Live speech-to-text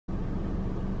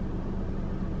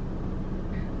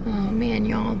Oh man,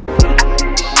 y'all.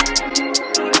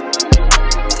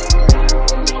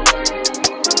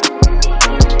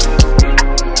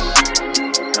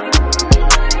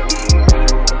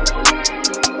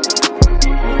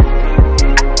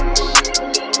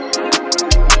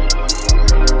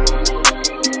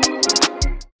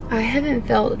 I haven't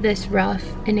felt this rough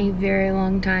in a very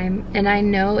long time, and I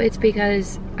know it's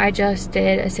because I just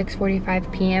did a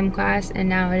 6:45 p.m. class and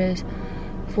now it is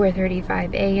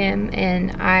 4:35 a.m.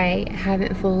 and I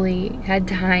haven't fully had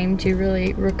time to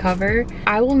really recover.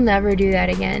 I will never do that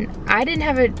again. I didn't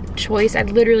have a choice. I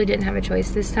literally didn't have a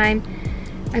choice this time.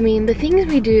 I mean, the things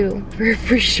we do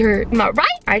for sure. Am I right?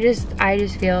 I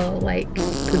just feel like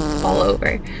poop all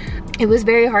over. It was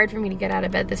very hard for me to get out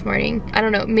of bed this morning. I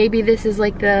don't know, maybe this is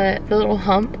like the little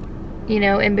hump, you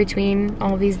know, in between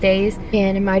all these days.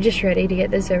 And am I just ready to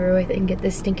get this over with and get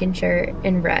this stinking shirt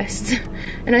and rest?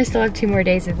 And I still have 2 more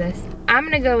days of this. I'm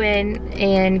gonna go in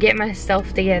and get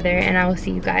myself together and I will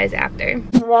see you guys after.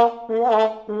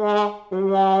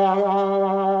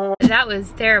 That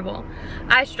was terrible.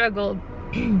 I struggled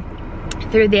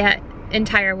through that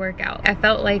entire workout. I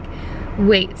felt like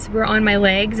weights were on my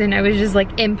legs and I was just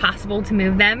like impossible to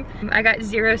move them. I got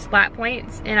 0 splat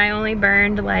points and I only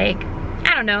burned like,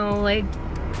 I don't know, like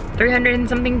 300 and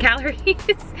something calories.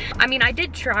 I mean, I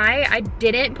did try. I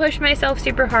didn't push myself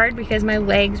super hard because my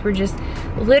legs were just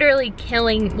literally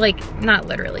killing, like not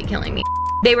literally killing me.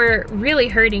 They were really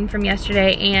hurting from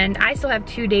yesterday and I still have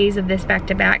 2 days of this back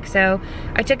to back. So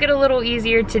I took it a little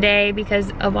easier today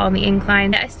because of all the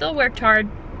incline. I still worked hard.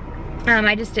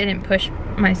 I just didn't push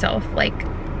myself like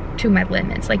to my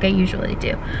limits like I usually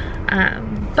do.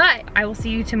 But I will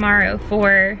see you tomorrow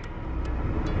for,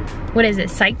 what is it,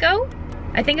 Psycho?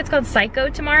 I think it's called Psycho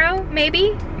tomorrow,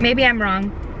 maybe? Maybe I'm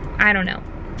wrong. I don't know.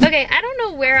 Okay, I don't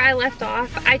know where I left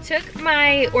off. I took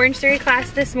my Orangetheory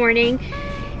class this morning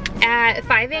at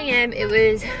 5 a.m. It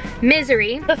was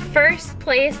misery. The first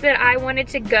place that I wanted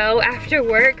to go after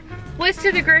work was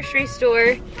to the grocery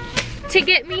store to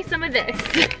get me some of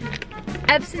this.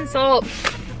 Epsom salt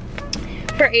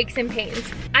for aches and pains.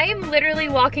 I am literally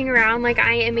walking around like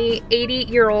I am a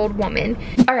 80-year-old woman.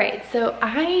 All right, so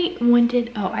I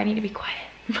wanted, oh, I need to be quiet.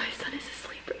 My son is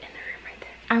asleep in the room right there.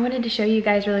 I wanted to show you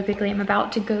guys really quickly. I'm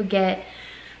about to go get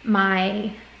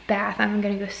my bath. I'm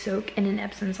gonna go soak in an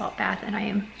Epsom salt bath and I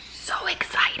am so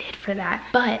excited for that.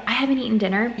 But I haven't eaten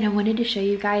dinner and I wanted to show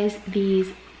you guys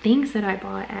these things that I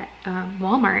bought at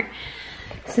Walmart.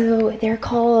 So they're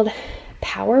called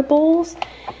Power Bowls.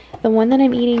 The one that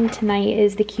I'm eating tonight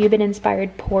is the Cuban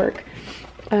inspired pork.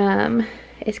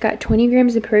 It's got 20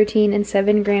 grams of protein and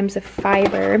 7 grams of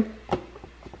fiber,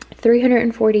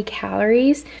 340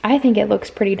 calories. I think it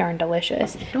looks pretty darn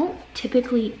delicious. I don't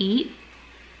typically eat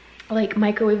like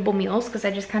microwavable meals because I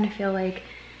just kind of feel like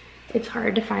it's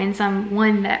hard to find some,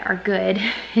 1, that are good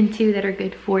and 2 that are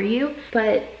good for you.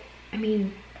 But I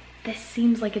mean, this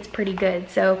seems like it's pretty good,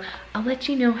 so I'll let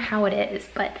you know how it is.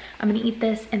 But I'm gonna eat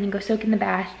this and then go soak in the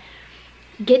bath,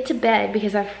 get to bed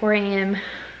because I have 4 a.m.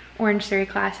 Orangetheory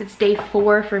class. It's day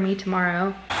 4 for me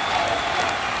tomorrow.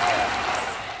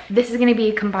 This is gonna be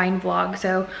a combined vlog,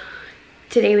 so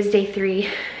today was day 3,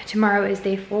 tomorrow is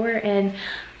day 4, and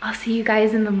I'll see you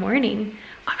guys in the morning.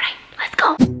 All right, let's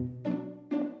go.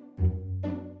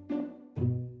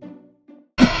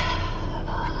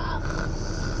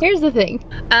 Here's the thing.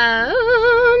 Let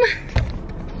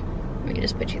me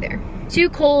just put you there. Too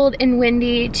cold and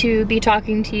windy to be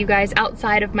talking to you guys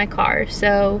outside of my car.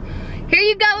 So here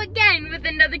you go again with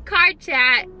another car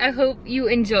chat. I hope you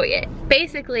enjoy it.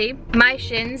 Basically, my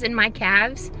shins and my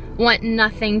calves want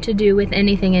nothing to do with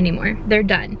anything anymore. They're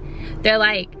done. They're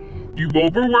like, you've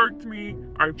overworked me.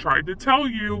 I tried to tell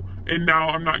you, and now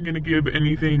I'm not gonna give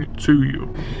anything to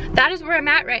you. That is where I'm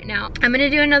at right now. I'm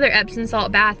gonna do another Epsom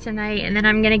salt bath tonight, and then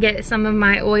I'm gonna get some of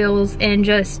my oils and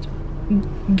just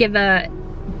give the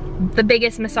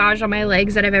biggest massage on my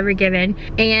legs that I've ever given,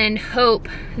 and hope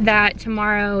that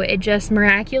tomorrow it just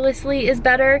miraculously is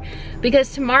better,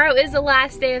 because tomorrow is the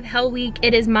last day of Hell Week.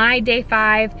 It is my day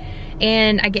 5.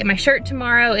 And I get my shirt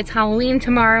tomorrow. It's Halloween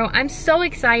tomorrow. I'm so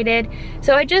excited.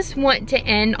 So I just want to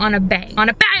end on a bang. On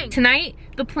a bang! Tonight,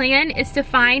 the plan is to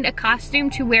find a costume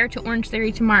to wear to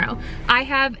Orangetheory tomorrow. I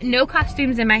have no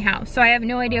costumes in my house, so I have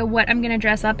no idea what I'm gonna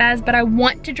dress up as, but I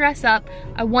want to dress up.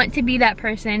 I want to be that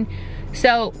person.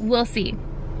 So we'll see.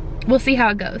 We'll see how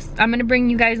it goes. I'm gonna bring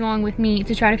you guys along with me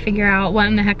to try to figure out what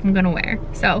in the heck I'm gonna wear.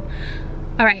 So,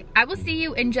 all right, I will see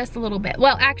you in just a little bit.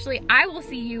 Well, actually, I will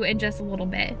see you in just a little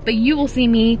bit, but you will see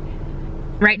me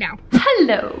right now.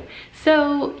 Hello.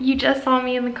 So you just saw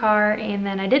me in the car, and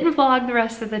then I didn't vlog the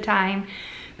rest of the time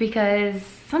because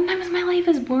sometimes my life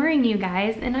is boring, you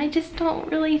guys, and I just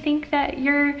don't really think that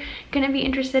you're gonna be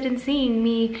interested in seeing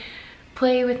me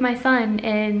play with my son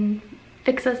and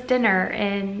fix us dinner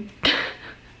and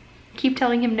keep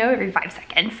telling him no every 5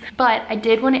 seconds. But I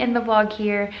did want to end the vlog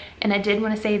here, and I did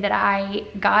want to say that I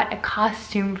got a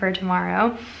costume for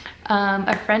tomorrow.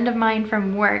 A friend of mine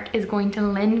from work is going to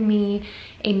lend me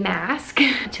a mask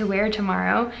to wear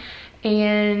tomorrow,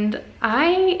 and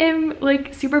I am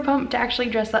like super pumped to actually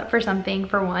dress up for something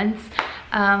for once.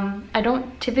 I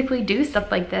don't typically do stuff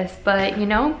like this, but you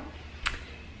know,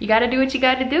 you gotta do what you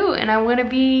gotta do, and I wanna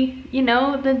be, you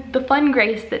know, the fun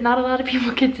Grace that not a lot of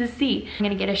people get to see. I'm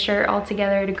gonna get a shirt all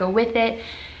together to go with it,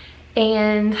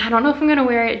 and I don't know if I'm gonna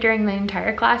wear it during the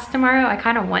entire class tomorrow. I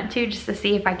kind of want to, just to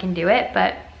see if I can do it,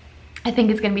 but I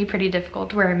think it's gonna be pretty difficult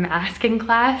to wear a mask in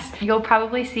class. You'll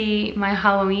probably see my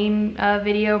Halloween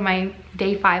video, my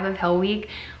day 5 of Hell Week,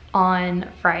 on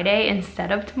Friday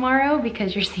instead of tomorrow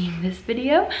because you're seeing this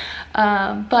video.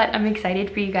 But I'm excited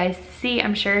for you guys to see.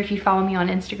 I'm sure if you follow me on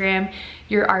Instagram,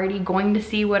 you're already going to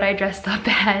see what I dressed up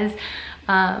as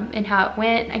and how it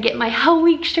went. I get my Hell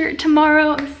Week shirt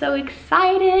tomorrow. I'm so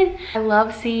excited. I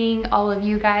love seeing all of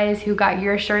you guys who got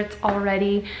your shirts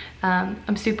already.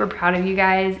 I'm super proud of you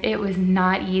guys. It was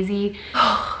not easy.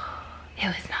 It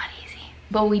was not easy,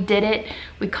 but we did it.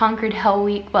 We conquered Hell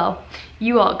Week. Well,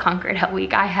 you all conquered Hell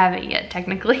Week. I haven't yet,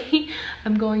 technically.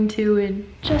 I'm going to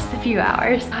in just a few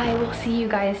hours. I will see you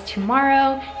guys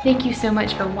tomorrow. Thank you so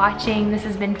much for watching. This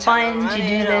has been fun to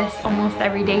do this almost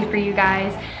every day for you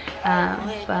guys.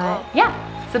 But yeah,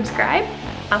 subscribe.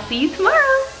 I'll see you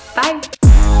tomorrow. Bye.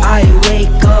 I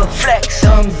wake up, flex,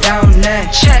 thumb down now,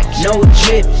 check, no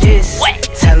drip, this wet,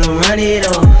 tell her run it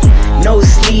up, no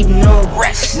sleep, no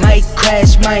rest, might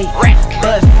crash, might wreck,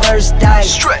 but first I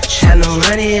stretch, tell her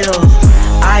run it up.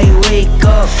 I wake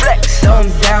up, flex, thumb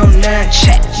down now,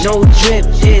 check, no drip,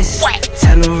 this wet,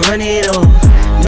 tell her run it up.